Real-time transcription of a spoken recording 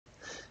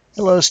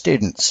Hello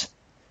students.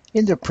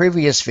 In the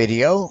previous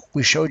video,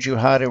 we showed you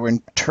how to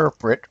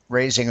interpret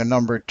raising a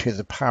number to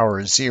the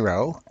power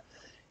 0.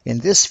 In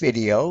this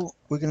video,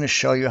 we're going to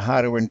show you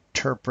how to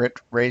interpret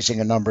raising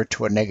a number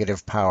to a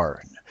negative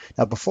power.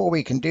 Now before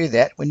we can do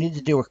that, we need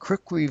to do a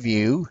quick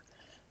review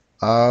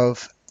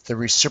of the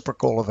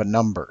reciprocal of a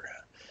number.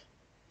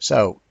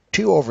 So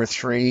 2 over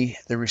 3,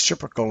 the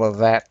reciprocal of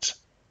that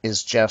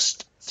is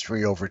just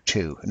 3 over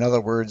 2. In other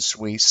words,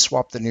 we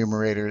swap the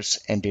numerators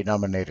and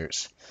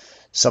denominators.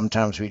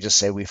 Sometimes we just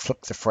say we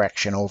flip the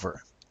fraction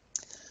over.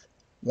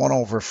 1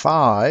 over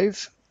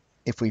 5,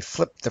 if we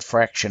flip the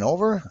fraction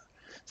over,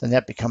 then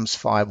that becomes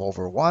 5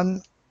 over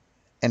 1.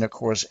 And of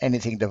course,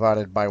 anything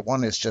divided by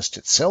 1 is just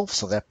itself,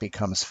 so that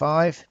becomes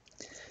 5.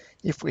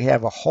 If we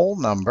have a whole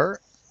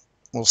number,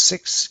 well,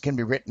 6 can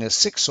be written as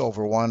 6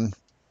 over 1,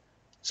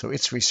 so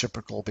its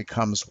reciprocal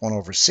becomes 1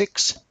 over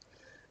 6.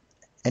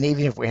 And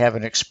even if we have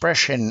an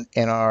expression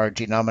in our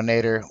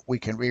denominator, we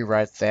can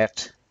rewrite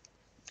that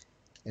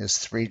is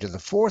 3 to the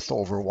 4th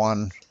over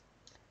 1,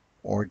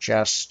 or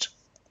just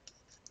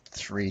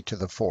 3 to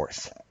the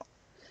 4th.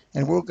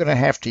 And we're going to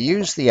have to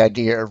use the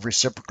idea of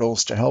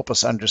reciprocals to help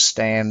us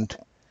understand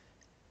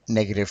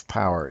negative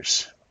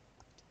powers.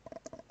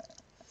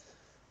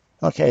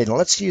 Okay, now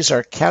let's use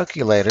our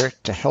calculator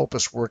to help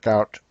us work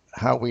out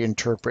how we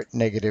interpret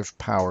negative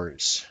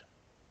powers.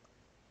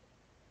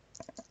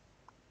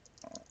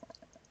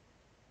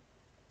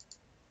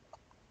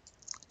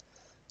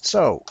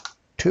 So,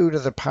 2 to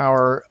the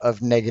power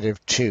of negative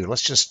 2.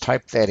 Let's just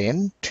type that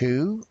in.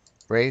 2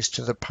 raised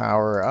to the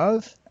power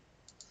of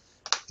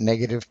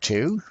negative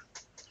 2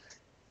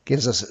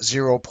 gives us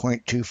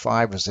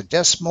 0.25 as a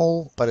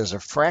decimal, but as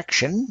a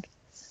fraction,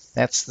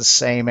 that's the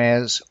same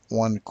as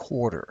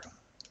 1/4.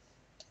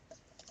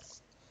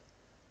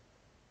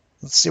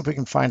 Let's see if we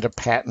can find a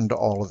pattern to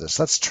all of this.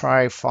 Let's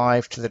try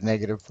 5 to the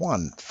negative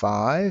 1.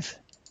 5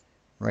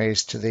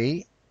 raised to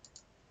the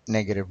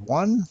negative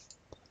 1,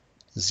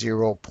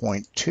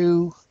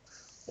 0.2,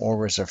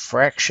 or as a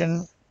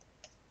fraction,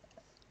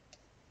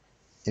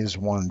 is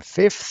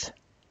 1/5.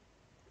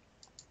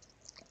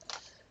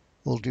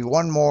 We'll do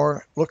one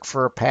more, look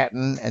for a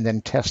pattern, and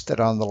then test it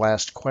on the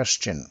last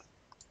question.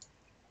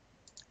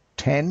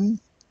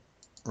 10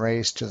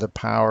 raised to the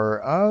power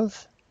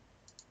of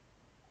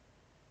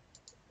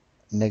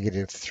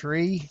negative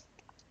 3,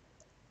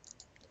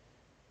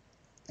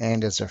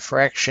 and as a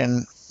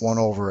fraction, 1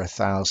 over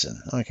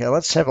 1,000. Okay,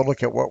 let's have a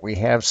look at what we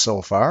have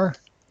so far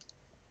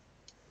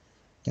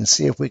and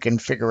see if we can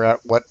figure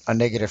out what a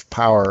negative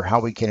power, how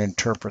we can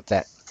interpret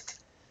that.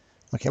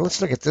 Okay,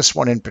 let's look at this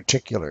one in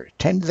particular.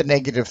 10 to the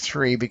negative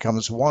 3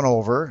 becomes 1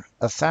 over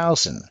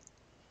 1,000.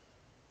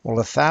 Well,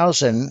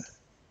 1,000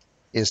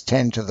 is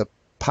 10 to the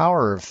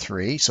power of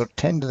 3, so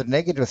 10 to the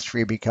negative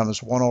 3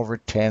 becomes 1 over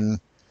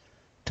 10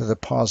 to the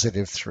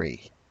positive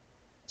 3.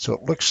 So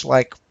it looks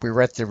like we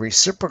write the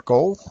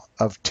reciprocal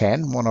of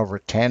 10, 1 over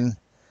 10,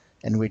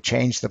 and we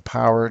change the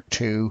power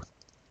to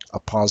a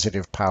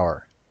positive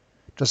power.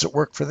 Does it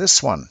work for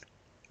this one?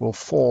 Well,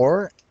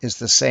 4 is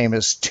the same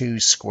as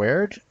 2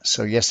 squared,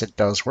 so yes, it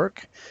does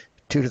work.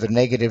 2 to the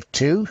negative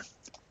 2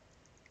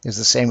 is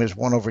the same as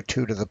 1 over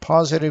 2 to the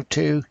positive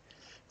 2.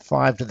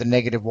 5 to the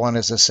negative 1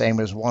 is the same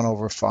as 1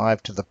 over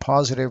 5 to the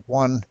positive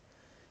 1.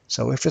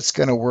 So if it's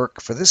going to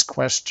work for this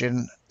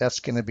question, that's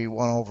going to be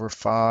 1 over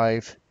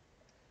 5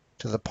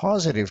 to the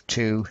positive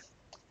 2,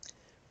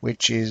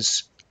 which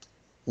is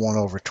 1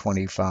 over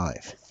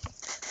 25.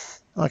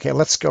 Okay,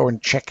 let's go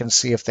and check and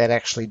see if that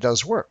actually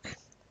does work.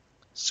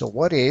 So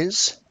what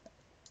is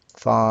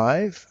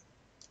 5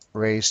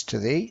 raised to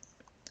the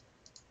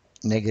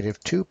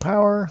negative 2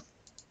 power,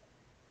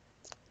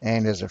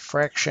 and as a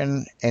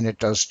fraction, and it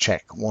does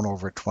check, 1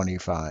 over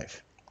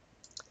 25.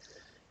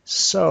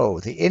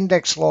 So the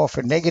index law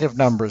for negative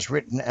numbers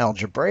written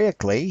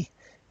algebraically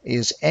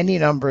is any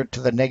number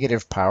to the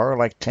negative power,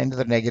 like 10 to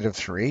the negative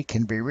 3,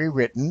 can be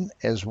rewritten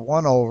as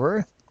 1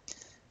 over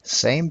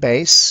same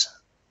base,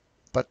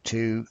 but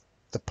to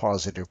the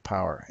positive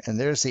power. And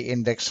there's the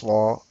index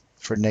law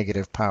for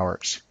negative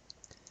powers.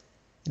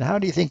 And how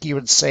do you think you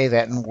would say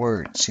that in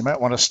words? You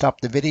might want to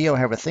stop the video,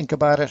 have a think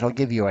about it. I'll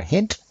give you a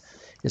hint.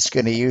 It's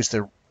going to use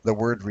the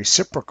word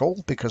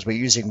reciprocal because we're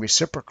using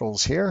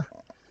reciprocals here.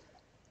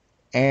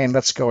 And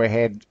let's go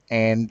ahead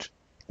and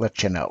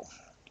let you know.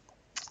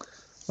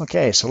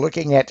 Okay, so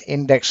looking at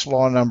index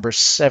law number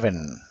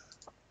 7.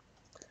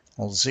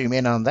 I'll zoom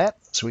in on that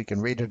so we can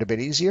read it a bit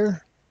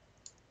easier.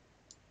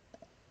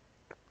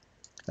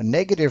 A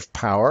negative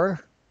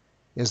power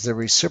is the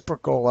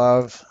reciprocal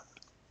of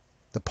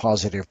the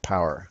positive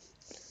power.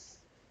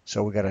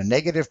 So we've got a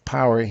negative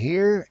power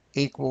here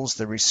equals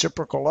the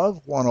reciprocal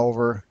of 1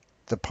 over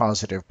the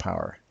positive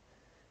power.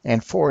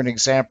 And for an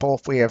example,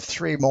 if we have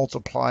 3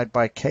 multiplied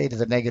by k to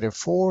the negative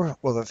 4,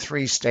 well, the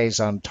 3 stays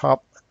on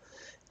top,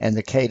 and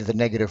the k to the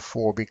negative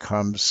 4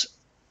 becomes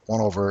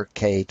 1 over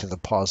k to the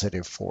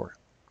positive 4.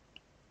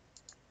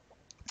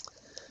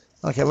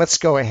 Okay, let's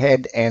go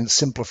ahead and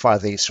simplify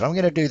these. So I'm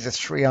going to do the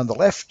 3 on the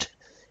left,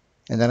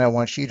 and then I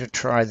want you to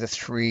try the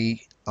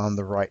 3 on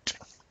the right.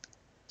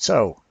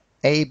 So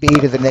AB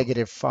to the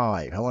negative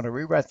 5. I want to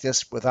rewrite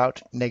this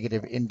without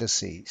negative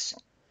indices.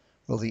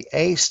 Well, the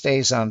A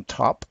stays on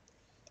top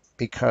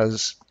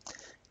because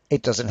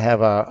it doesn't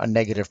have a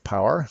negative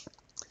power.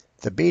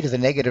 The B to the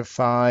negative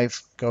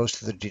 5 goes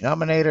to the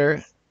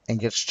denominator and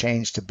gets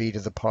changed to B to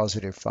the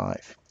positive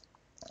 5.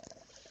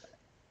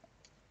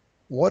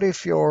 What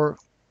if your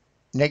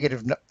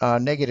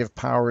negative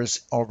power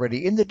is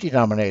already in the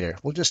denominator?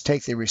 We'll just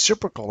take the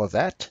reciprocal of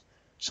that.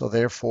 So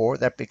therefore,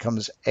 that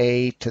becomes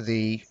A to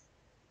the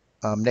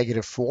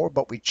negative 4,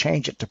 but we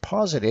change it to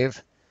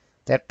positive.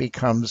 That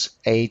becomes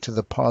A to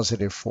the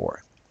positive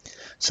 4.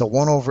 So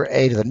 1 over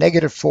A to the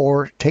negative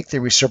 4, take the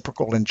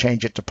reciprocal and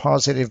change it to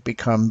positive,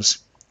 becomes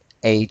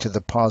A to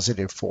the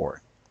positive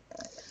 4.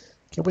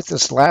 Okay, with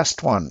this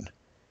last one,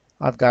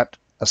 I've got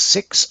a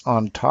 6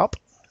 on top.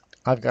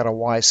 I've got a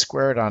y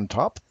squared on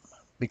top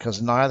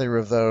because neither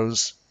of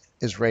those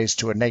is raised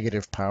to a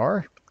negative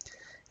power.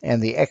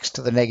 And the x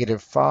to the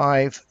negative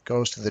 5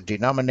 goes to the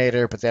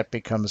denominator, but that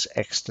becomes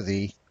x to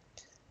the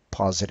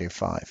positive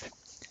 5.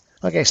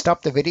 Okay,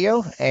 stop the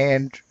video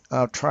and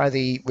try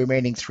the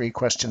remaining 3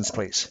 questions,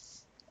 please.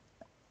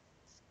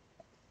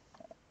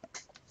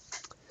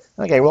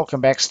 Okay,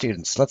 welcome back,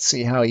 students. Let's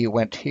see how you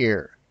went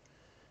here.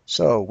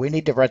 So we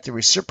need to write the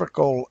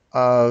reciprocal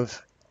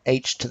of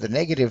h to the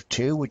negative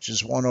 2, which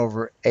is 1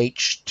 over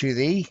h to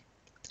the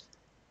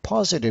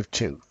positive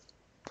 2.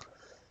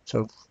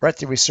 So write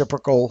the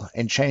reciprocal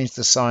and change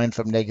the sign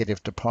from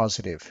negative to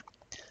positive.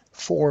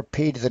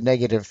 4p to the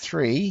negative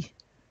 3.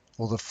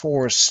 Well, the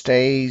 4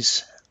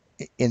 stays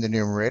in the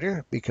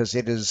numerator because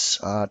it is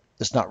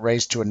not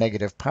raised to a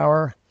negative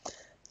power.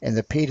 And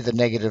the p to the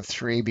negative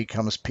 3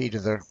 becomes p to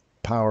the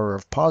power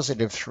of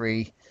positive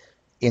 3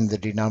 in the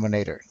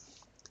denominator.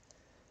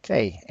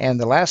 Okay, and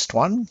the last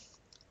one,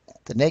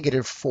 the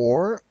negative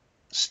 4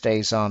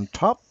 stays on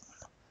top.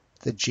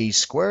 The g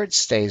squared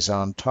stays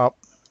on top.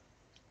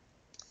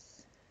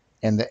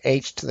 And the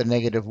h to the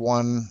negative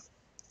 1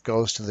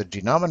 goes to the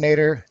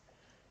denominator,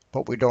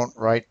 but we don't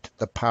write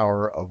the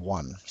power of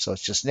 1. So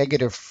it's just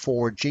negative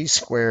 4g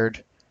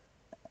squared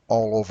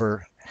all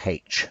over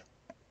h.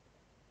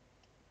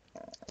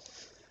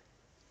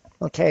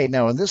 Okay,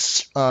 now in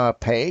this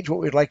page, what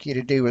we'd like you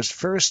to do is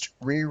first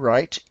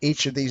rewrite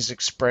each of these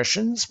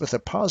expressions with a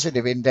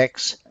positive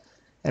index,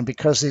 and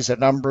because these are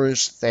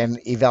numbers, then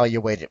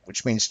evaluate it,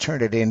 which means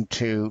turn it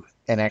into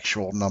an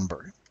actual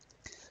number.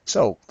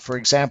 So, for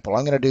example,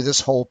 I'm going to do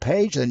this whole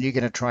page, and then you're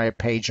going to try a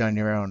page on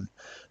your own.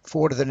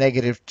 4 to the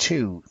negative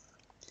 2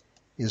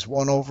 is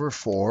 1 over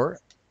 4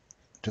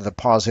 to the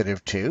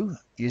positive 2,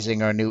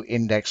 using our new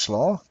index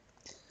law.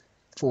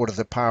 4 to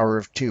the power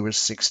of 2 is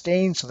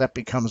 16, so that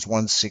becomes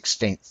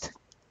 1/16.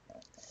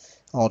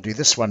 I'll do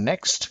this one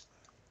next.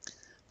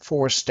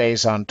 4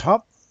 stays on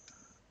top.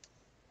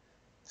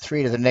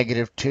 3 to the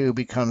negative 2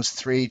 becomes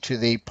 3 to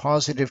the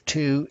positive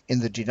 2 in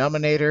the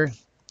denominator,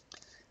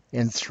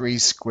 and 3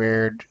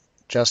 squared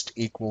just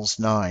equals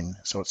 9,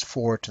 so it's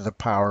 4 to the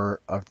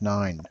power of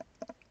 9.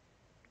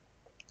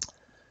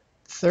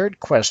 Third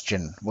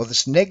question, well,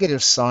 this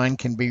negative sign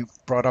can be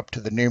brought up to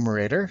the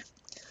numerator,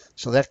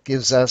 so that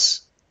gives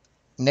us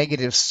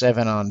negative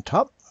 7 on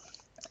top.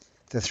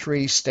 The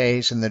 3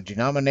 stays in the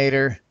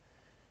denominator.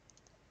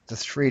 The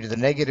 3 to the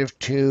negative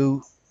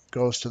 2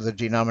 goes to the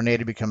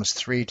denominator, becomes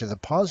 3 to the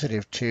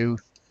positive 2.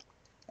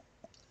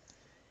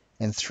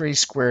 And 3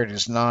 squared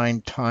is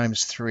 9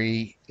 times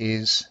 3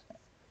 is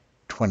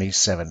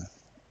 27.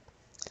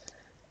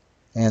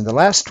 And the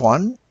last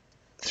one,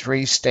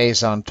 3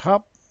 stays on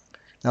top.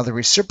 Now the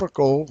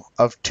reciprocal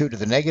of 2 to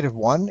the negative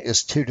 1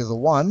 is 2 to the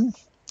 1.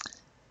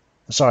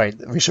 Sorry,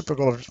 the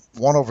reciprocal of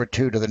 1 over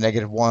 2 to the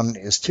negative 1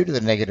 is 2 to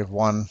the negative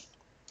 1.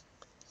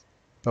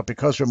 But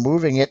because we're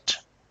moving it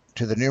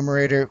to the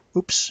numerator,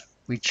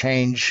 we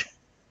change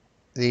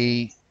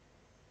the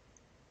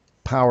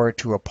power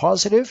to a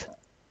positive,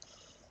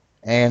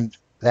 and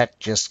that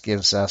just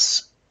gives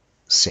us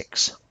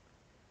 6.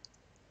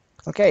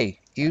 Okay,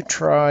 you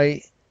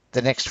try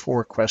the next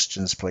 4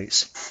 questions,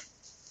 please.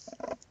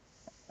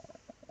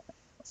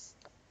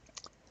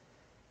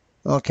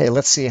 Okay,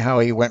 let's see how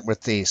he went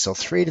with these. So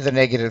 3 to the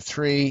negative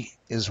 3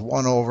 is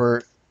 1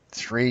 over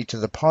 3 to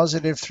the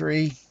positive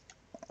 3,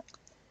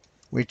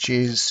 which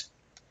is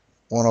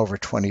 1 over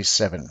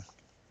 27.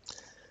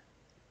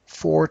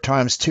 4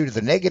 times 2 to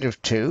the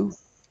negative 2,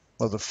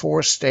 well, the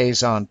 4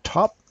 stays on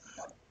top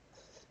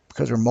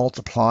because we're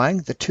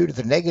multiplying. The 2 to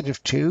the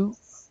negative 2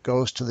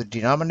 goes to the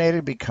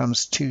denominator,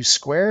 becomes 2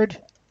 squared.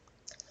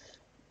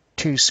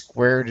 2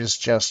 squared is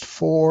just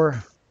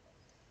 4.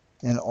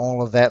 And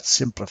all of that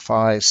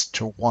simplifies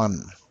to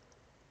 1.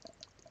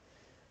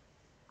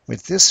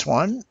 With this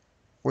one,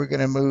 we're going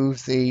to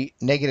move the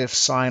negative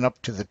sign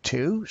up to the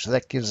 2, so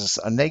that gives us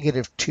a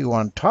negative 2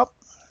 on top.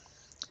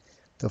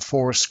 The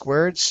 4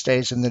 squared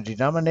stays in the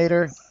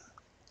denominator.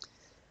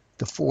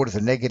 The 4 to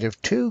the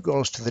negative 2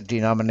 goes to the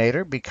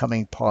denominator,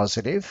 becoming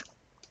positive.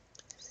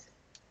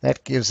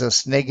 That gives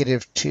us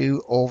negative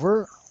 2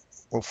 over,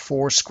 well,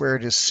 4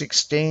 squared is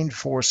 16,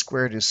 4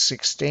 squared is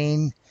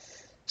 16.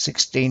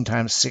 16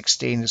 times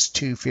 16 is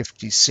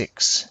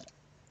 256.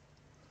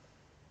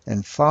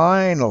 And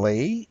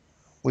finally,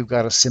 we've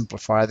got to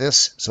simplify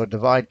this. So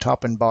divide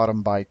top and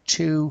bottom by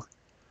 2,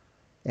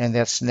 and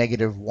that's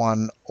negative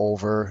 1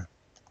 over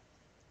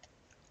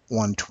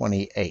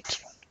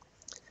 128.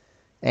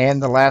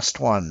 And the last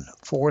one,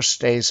 4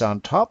 stays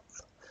on top.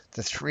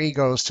 The 3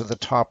 goes to the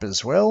top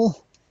as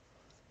well,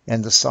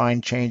 and the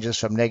sign changes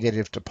from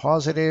negative to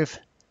positive,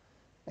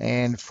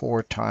 and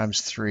 4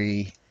 times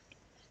 3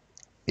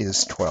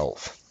 is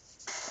 12.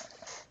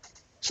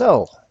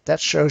 So that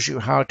shows you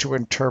how to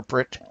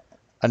interpret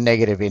a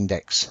negative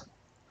index.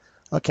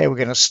 Okay, we're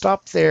going to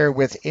stop there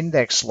with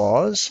index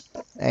laws,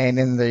 and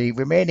in the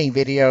remaining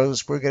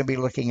videos we're going to be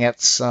looking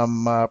at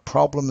some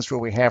problems where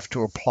we have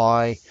to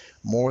apply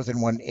more than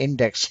one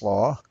index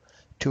law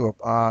to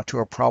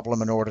a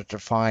problem in order to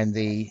find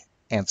the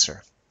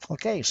answer.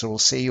 Okay, so we'll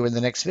see you in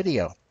the next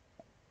video.